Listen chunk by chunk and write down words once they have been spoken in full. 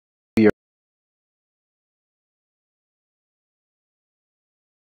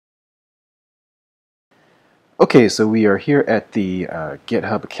Okay, so we are here at the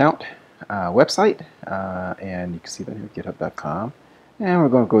GitHub account website, and you can see that here, github.com. And we're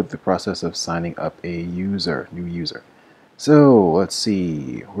going to go through the process of signing up a new user. So let's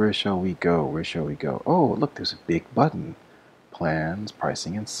see, where shall we go? Where shall we go? Oh, look, there's a big button. Plans,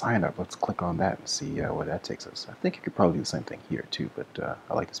 pricing, and sign up. Let's click on that and see where that takes us. I think you could probably do the same thing here too, but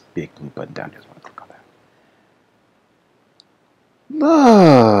I like this big blue button down here. I just want to click on that.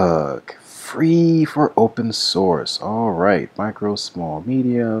 Look! Free for open source. All right, micro, small,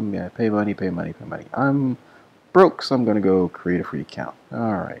 medium. Yeah, pay money, pay money, pay money. I'm broke, so I'm gonna go create a free account.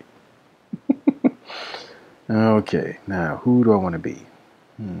 All right. Okay, now who do I want to be?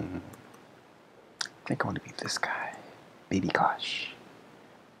 I think I want to be this guy, Baby Kosh.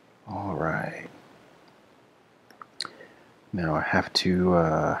 All right. Now I have to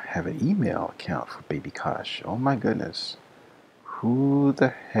have an email account for Baby Kosh. Oh my goodness. Who the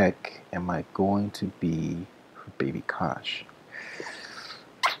heck am I going to be for Baby Kosh?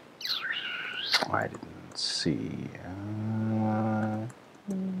 I didn't see.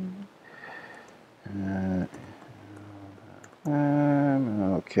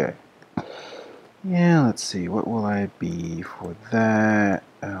 Okay. Yeah, let's see. What will I be for that?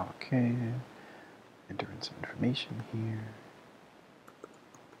 Okay. Enter in some information here.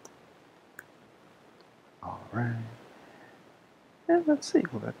 All right. And let's see.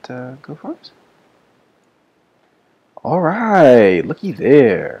 Will that go for us? All right. Looky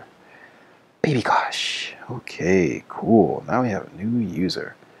there. Baby Kosh. Okay, cool. Now we have a new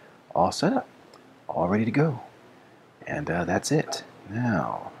user. All set up. All ready to go. And that's it.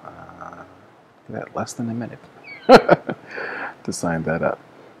 Now, look at that, less than a minute to sign that up.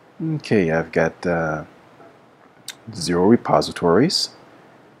 Okay, I've got 0 repositories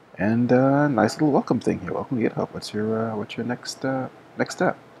and a nice little welcome thing here. Welcome to GitHub. What's your next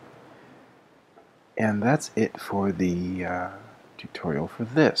step? And that's it for the tutorial for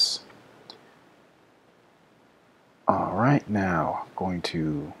this. All right, now I'm going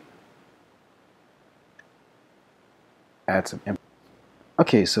to add some info.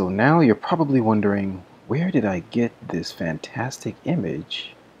 Okay, so now you're probably wondering, where did I get this fantastic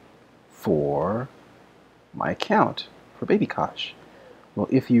image for my account for Baby Kosh? Well,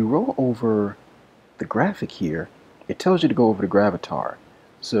 if you roll over the graphic here, it tells you to go over to Gravatar.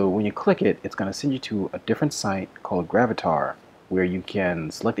 So when you click it, it's going to send you to a different site called Gravatar, where you can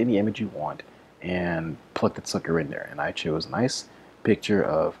select any image you want and plug that sucker in there. And I chose a nice picture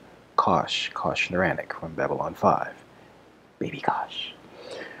of Kosh Naranik from Babylon 5. Baby Kosh.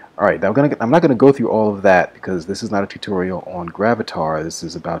 All right, now I'm not going to go through all of that because this is not a tutorial on Gravatar. This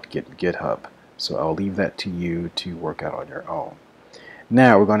is about GitHub. So I'll leave that to you to work out on your own.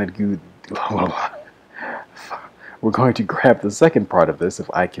 Now we're going to do we're going to grab the second part of this, if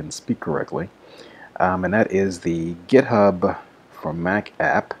I can speak correctly, and that is the GitHub for Mac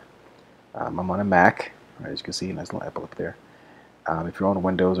app. I'm on a Mac, as you can see, nice little apple up there. If you're on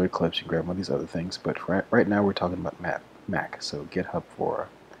Windows or Eclipse, you can grab one of these other things, but right now we're talking about Mac. So GitHub for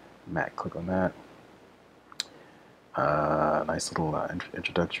Mac. Click on that. Nice little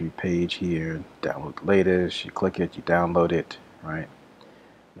introductory page here. Download the latest. You click it, you download it, right?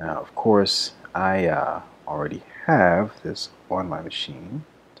 Now, of course, I already have this on my machine.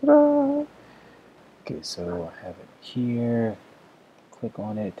 Ta-da! Okay, so I have it here. Click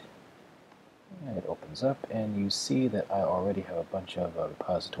on it, and it opens up, and you see that I already have a bunch of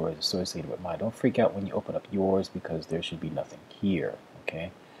repositories associated with mine. Don't freak out when you open up yours because there should be nothing here,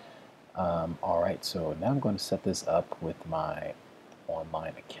 okay? Alright, so now I'm going to set this up with my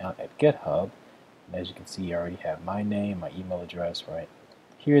online account at GitHub. And as you can see, I already have my name, my email address, right?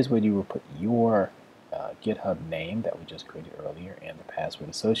 Here's where you will put your GitHub name that we just created earlier and the password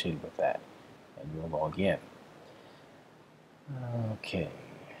associated with that. And you'll log in. Okay.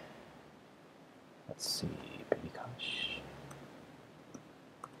 Let's see, Baby Kosh.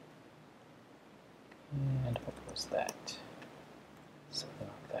 And what was that? Something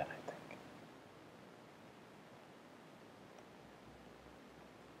like that, I think.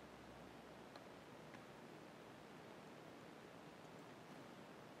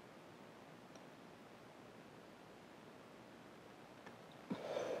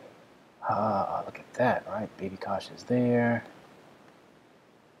 Look at that, right? Baby Kosh is there.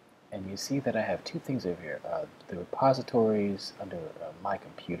 And you see that I have two things over here. The repositories under my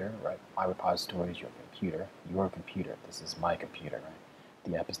computer, right? My repository is your computer. This is my computer, right?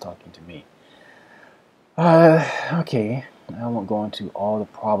 The app is talking to me. Okay, I won't go into all the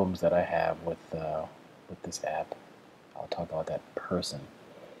problems that I have with this app. I'll talk about that in person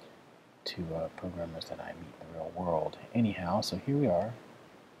to programmers that I meet in the real world. Anyhow, so here we are.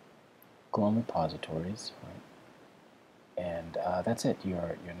 Go on repositories, right? And that's it.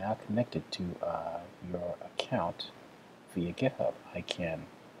 You're now connected to your account via GitHub. I can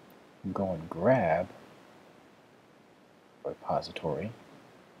go and grab a repository,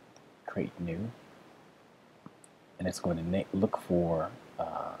 create new, and it's going to look for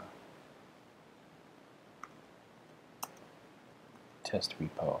test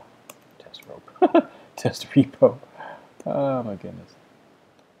repo, test rope, test repo. Oh my goodness.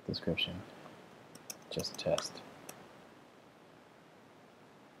 Description, just test.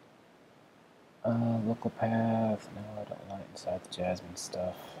 Local path, no, I don't want it inside the Jasmine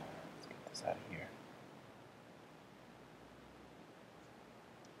stuff. Let's get this out of here.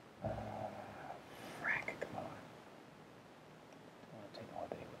 Frack, come on. I don't want to take all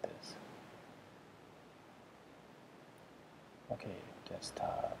day with this. Okay,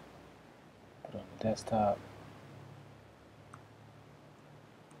 desktop. Put it on the desktop.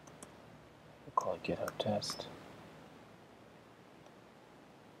 We'll call it GitHub test.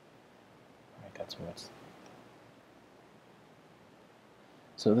 Alright, that's where it's.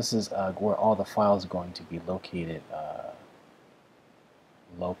 So this is where all the files are going to be located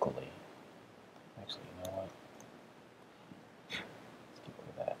locally. Actually, you know what? Let's get rid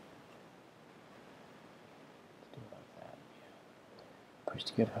of that. Let's do it like that. Yeah. Push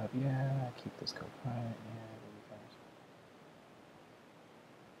to GitHub. Yeah. Keep this code private. Yeah.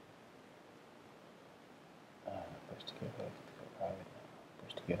 Push to GitHub. Keep the code private. No.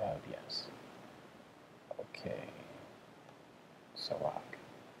 Push to GitHub. Yes. Okay. So rock.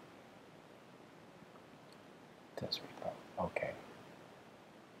 Test repo. Okay.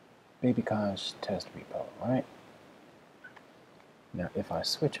 BabyConch test repo, right? Now, if I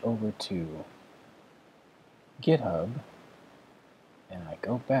switch over to GitHub and I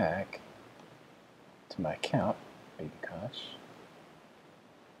go back to my account, BabyConch,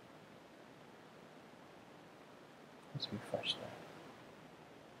 let's refresh that.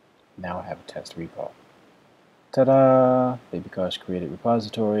 Now I have a test repo. Ta-da! BabyConch created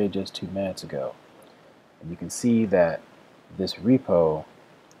repository just 2 minutes ago. And you can see that this repo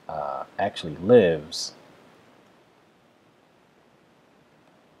actually lives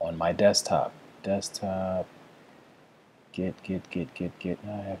on my desktop. Desktop, git.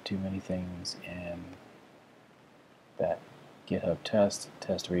 Now I have too many things in that GitHub test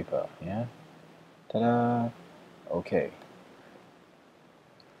repo. Yeah? Ta-da! Okay.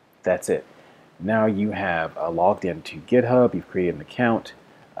 That's it. Now you have logged into GitHub. You've created an account.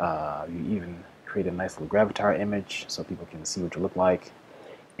 You even created a nice little gravatar image so people can see what you look like.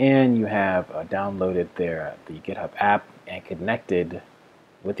 And you have downloaded the GitHub app and connected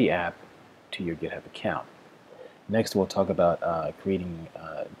with the app to your GitHub account. Next, we'll talk about creating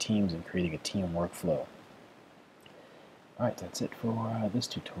teams and creating a team workflow. All right, that's it for this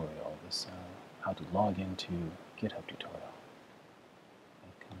tutorial, this how to log into GitHub tutorial.